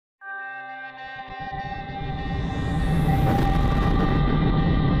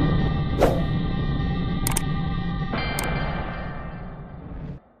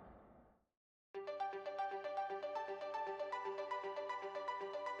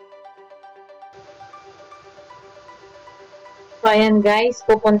So, ayan guys,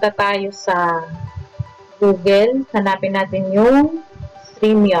 pupunta tayo sa Google. Hanapin natin yung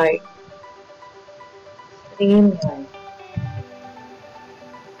Streamyard. Streamyard.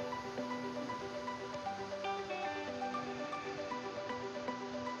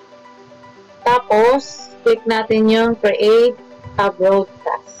 Tapos, click natin yung Create a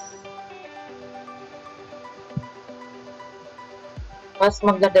Broadcast. Tapos,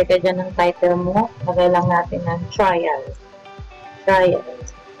 maglagay ka dyan ng title mo. Lagay lang natin ng Trial. Trial.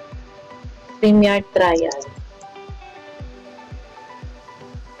 Streamyard Trial.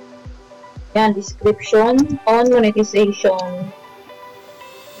 Yan, description on monetization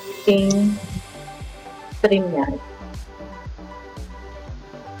using Streamyard.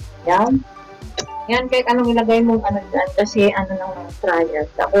 Yan. Yan, kahit anong ilagay mong ano dyan, kasi ano ng trial.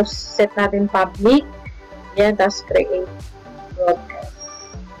 Tapos, set natin public. Yan, tapos create broadcast.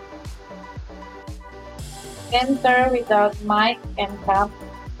 Enter without mic and cam.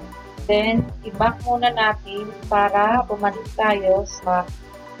 Then, i-back muna natin para bumalik tayo sa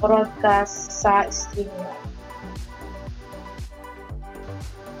broadcast sa Streamyard.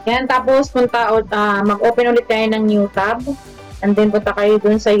 Yan, tapos mag-open ulit tayo ng new tab. And then, punta kayo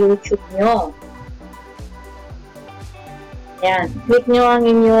dun sa YouTube nyo. Yan. Click nyo ang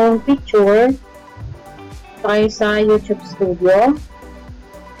inyong picture. Tayo sa YouTube Studio.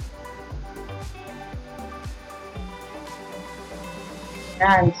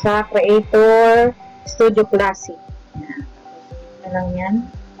 Yan. Sa Creator Studio Classic. Yan. Yan lang yan.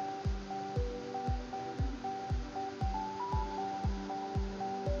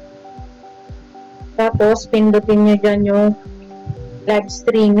 Tapos, pindutin nyo dyan yung live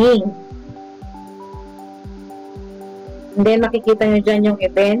streaming. And then, makikita nyo dyan yung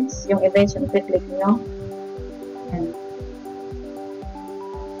events. Yung events yung click nyo. Yan.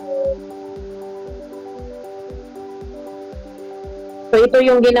 So, ito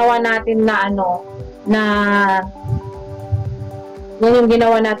yung ginawa natin na yung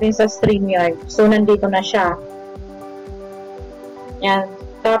ginawa natin sa Streamyard. So, nandito na siya. Yan.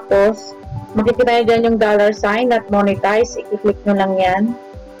 Tapos, makikita nyo dyan yung $sign at monetize. I-click nyo lang yan.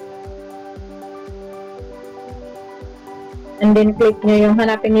 And then, click nyo yung,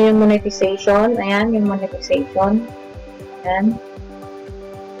 hanapin nyo yung monetization. Ayan, yung monetization. Ayan.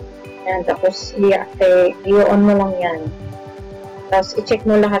 Ayan, tapos, i-on mo lang yan. Tapos, i-check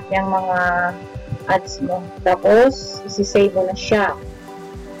mo lahat yung mga ads mo. Tapos, isi-save mo na siya.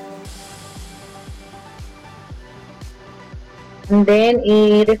 And then,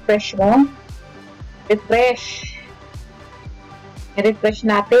 i-refresh mo. I-refresh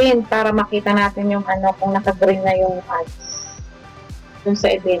natin para makita natin yung kung naka-green na yung ads dun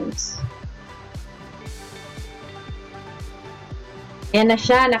sa events. Yan na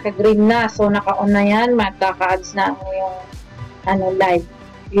siya, naka-green na. So, naka-on na yan. Magkaka-ads na yung live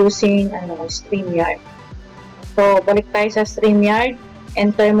using Streamyard. So, balik tayo sa Streamyard.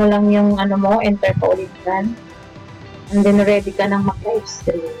 Enter mo lang yung enter pa ulit yan. And then, ready ka nang mag-live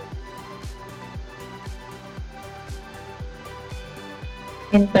stream.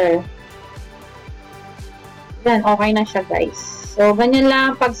 Enter. Yan, okay na siya guys. So, ganyan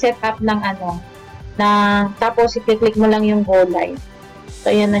lang pag-setup ng tapos i-click mo lang yung go live. So,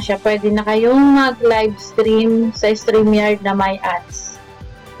 yan na siya. Pwede na kayong mag-live stream sa Streamyard na may ads.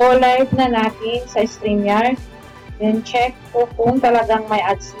 Go live na natin sa Streamyard. Then, check kung talagang may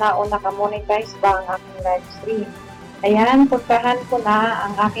ads na o naka-monetize ba ang aking live stream. Ayan, puntahan ko na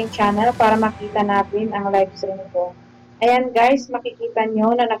ang aking channel para makita natin ang live stream ko. Ayan guys, makikita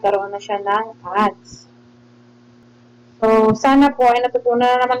nyo na nagkaroon na siya ng ads. So, sana po ay natutunan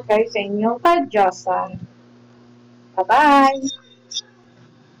na naman kayo sa inyong kadyosan. Bye-bye!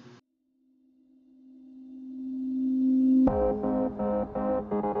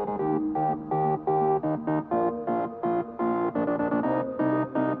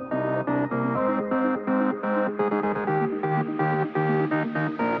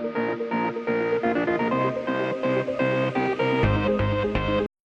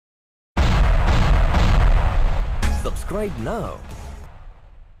 Subscribe now